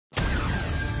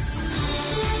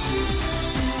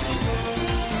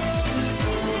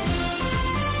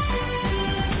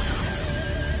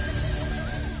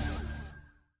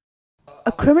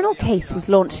criminal case was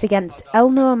launched against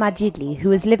Elnour Majidli,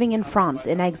 who is living in France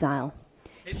in exile.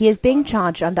 He is being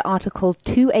charged under Article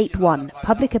 281,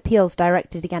 Public Appeals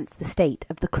Directed Against the State,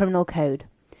 of the Criminal Code.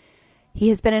 He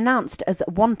has been announced as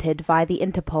wanted via the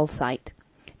Interpol site.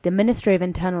 The Ministry of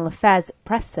Internal Affairs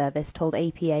press service told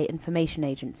APA Information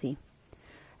Agency.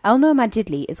 Elnour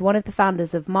Majidli is one of the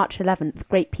founders of March 11th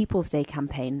Great People's Day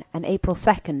campaign and April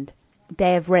 2nd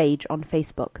Day of Rage on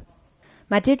Facebook.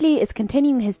 Majidli is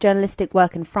continuing his journalistic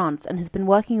work in France and has been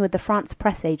working with the France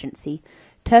Press Agency,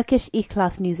 Turkish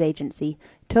Ikhlas News Agency,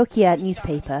 Turkiye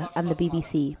newspaper and the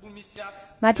BBC.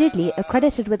 Majidli,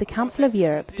 accredited with the Council of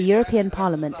Europe, the European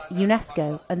Parliament,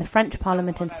 UNESCO and the French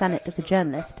Parliament and Senate as a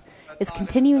journalist, is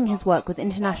continuing his work with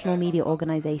international media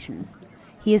organisations.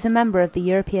 He is a member of the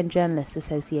European Journalists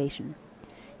Association.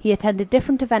 He attended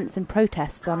different events and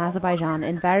protests on Azerbaijan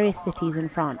in various cities in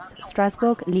France,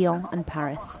 Strasbourg, Lyon and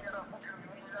Paris.